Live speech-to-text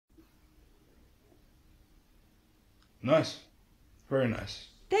Nice. Very nice.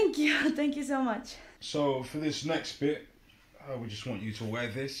 Thank you. Thank you so much. So for this next bit, we just want you to wear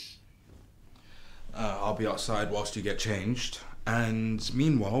this. I'll be outside whilst you get changed. And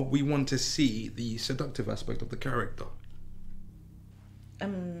meanwhile, we want to see the seductive aspect of the character.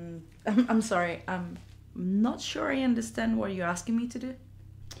 I'm sorry. I'm not sure I understand what you're asking me to do.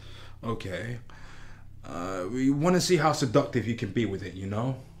 Okay. We want to see how seductive you can be with it, you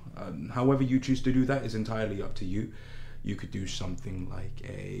know? However you choose to do that is entirely up to you. You could do something like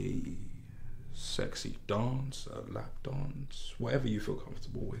a sexy dance, a lap dance, whatever you feel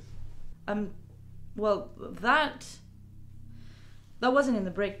comfortable with. Well, that wasn't in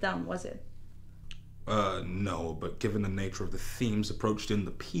the breakdown, was it? No, but given the nature of the themes approached in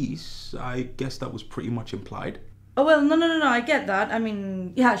the piece, I guess that was pretty much implied. Oh, well, no, I get that. I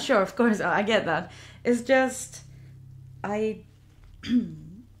mean, yeah, sure, of course, I get that. It's just, I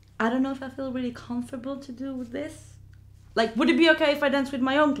don't know if I feel really comfortable to do with this. Like, would it be okay if I dance with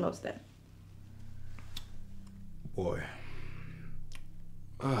my own clothes then? Boy.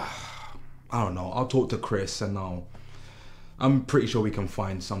 I don't know. I'll talk to Chris and I'm pretty sure we can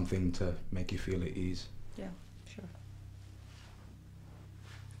find something to make you feel at ease. Yeah.